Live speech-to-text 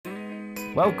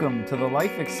Welcome to the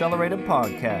Life Accelerated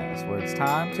podcast, where it's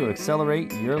time to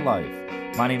accelerate your life.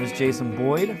 My name is Jason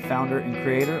Boyd, founder and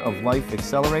creator of Life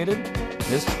Accelerated.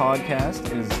 This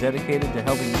podcast is dedicated to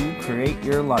helping you create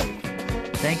your life.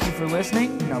 Thank you for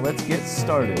listening. Now let's get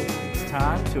started. It's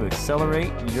time to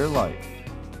accelerate your life.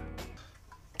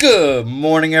 Good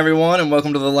morning, everyone, and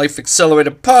welcome to the Life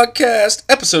Accelerated podcast,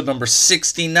 episode number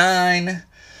 69.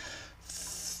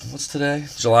 What's today?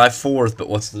 July 4th, but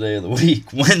what's the day of the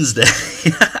week? Wednesday.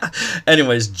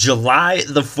 Anyways, July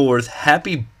the 4th.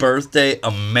 Happy birthday,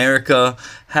 America.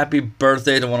 Happy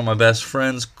birthday to one of my best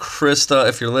friends, Krista.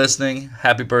 If you're listening,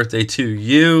 happy birthday to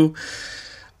you.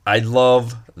 I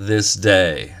love this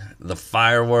day. The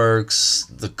fireworks,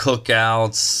 the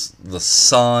cookouts, the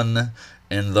sun,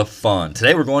 and the fun.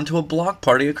 Today we're going to a block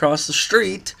party across the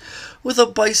street with a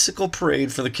bicycle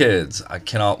parade for the kids. I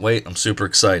cannot wait. I'm super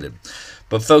excited.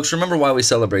 But folks, remember why we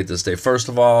celebrate this day. First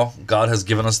of all, God has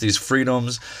given us these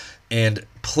freedoms, and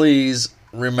please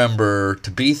remember to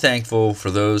be thankful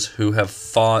for those who have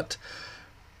fought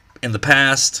in the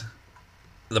past,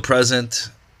 the present,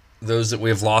 those that we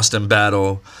have lost in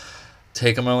battle.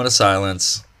 Take a moment of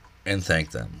silence and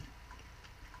thank them.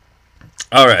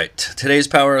 All right, today's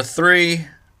power of 3.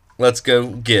 Let's go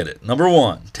get it. Number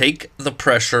 1, take the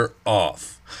pressure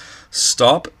off.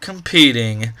 Stop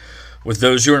competing with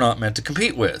those you're not meant to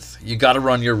compete with. You got to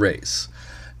run your race.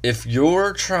 If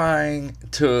you're trying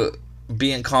to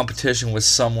be in competition with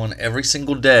someone every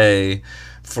single day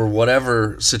for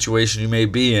whatever situation you may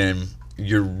be in,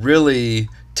 you're really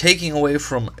taking away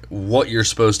from what you're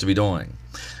supposed to be doing.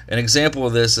 An example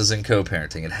of this is in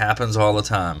co-parenting. It happens all the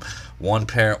time. One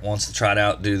parent wants to try to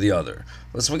outdo the other.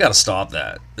 Listen, we got to stop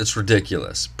that. It's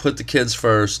ridiculous. Put the kids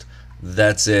first.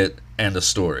 That's it. End of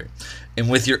story. And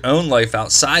with your own life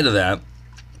outside of that,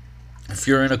 if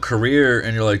you're in a career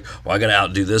and you're like, well, I got to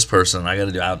outdo this person, I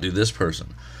got to outdo this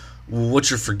person. Well, what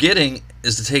you're forgetting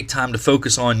is to take time to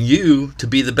focus on you to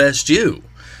be the best you.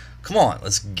 Come on,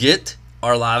 let's get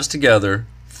our lives together,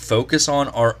 focus on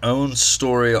our own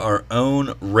story, our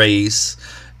own race,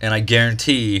 and I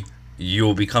guarantee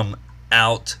you'll come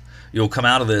out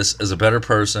of this as a better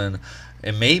person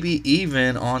and maybe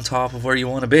even on top of where you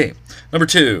want to be. Number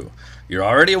 2, you're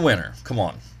already a winner. Come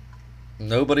on.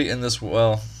 Nobody in this,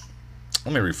 well,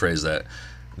 let me rephrase that.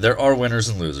 There are winners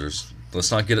and losers.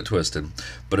 Let's not get it twisted.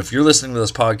 But if you're listening to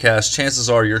this podcast, chances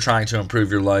are you're trying to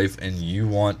improve your life and you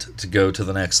want to go to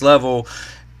the next level.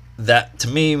 That, to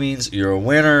me, means you're a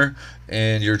winner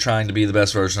and you're trying to be the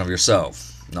best version of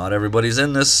yourself. Not everybody's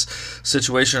in this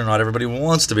situation, or not everybody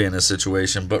wants to be in this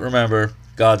situation. But remember,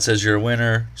 God says you're a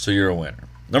winner, so you're a winner.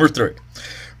 Number 3,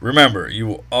 remember, you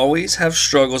will always have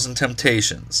struggles and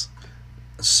temptations.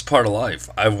 This is part of life.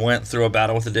 I went through a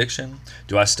battle with addiction.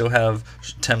 Do I still have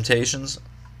temptations?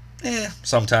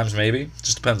 Sometimes maybe.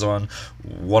 Just depends on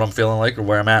what I'm feeling like or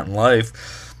where I'm at in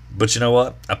life. But you know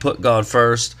what? I put God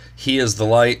first. He is the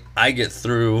light. I get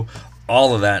through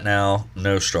all of that now.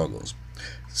 No struggles.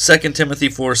 2 Timothy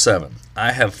 4:7.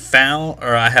 I have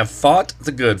fought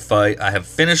the good fight. I have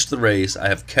finished the race. I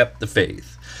have kept the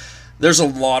faith. There's a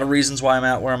lot of reasons why I'm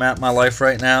at where I'm at in my life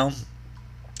right now.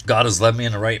 God has led me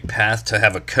in the right path to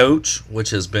have a coach,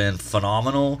 which has been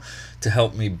phenomenal, to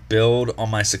help me build on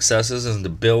my successes and to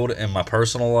build in my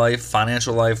personal life,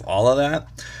 financial life, all of that,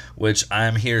 which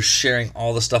I'm here sharing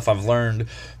all the stuff I've learned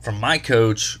from my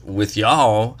coach with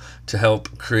y'all to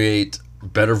help create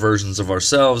better versions of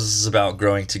ourselves. This is about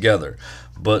growing together.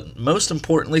 But most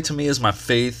importantly to me is my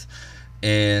faith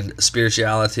and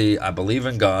spirituality. I believe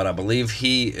in God. I believe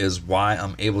He is why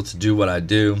I'm able to do what I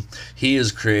do. He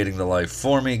is creating the life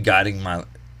for me, guiding my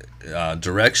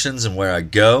directions and where I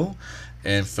go.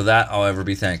 And for that, I'll ever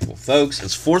be thankful. Folks,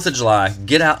 it's 4th of July.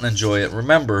 Get out and enjoy it.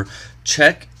 Remember,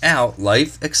 check out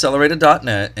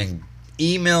lifeaccelerated.net and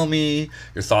email me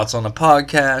your thoughts on the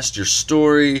podcast, your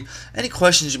story, any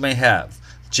questions you may have.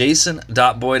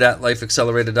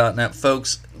 jason.boyd@lifeaccelerated.net.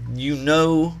 Folks, you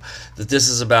know that this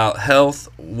is about health,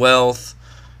 wealth,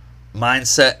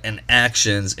 mindset, and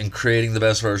actions in creating the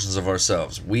best versions of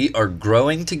ourselves. We are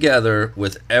growing together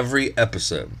with every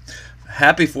episode.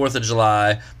 Happy 4th of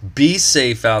July. Be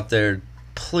safe out there.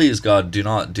 Please, God, do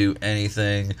not do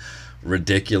anything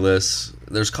ridiculous.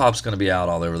 There's cops going to be out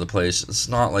all over the place. It's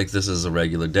not like this is a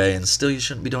regular day, and still you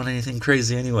shouldn't be doing anything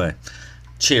crazy anyway.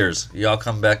 Cheers. Y'all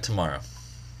come back tomorrow.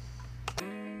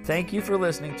 Thank you for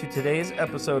listening to today's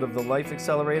episode of the Life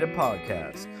Accelerated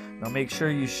podcast. Now make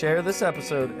sure you share this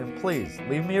episode and please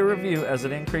leave me a review as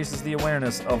it increases the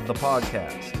awareness of the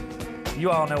podcast.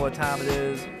 You all know what time it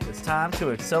is. It's time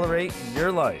to accelerate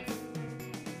your life.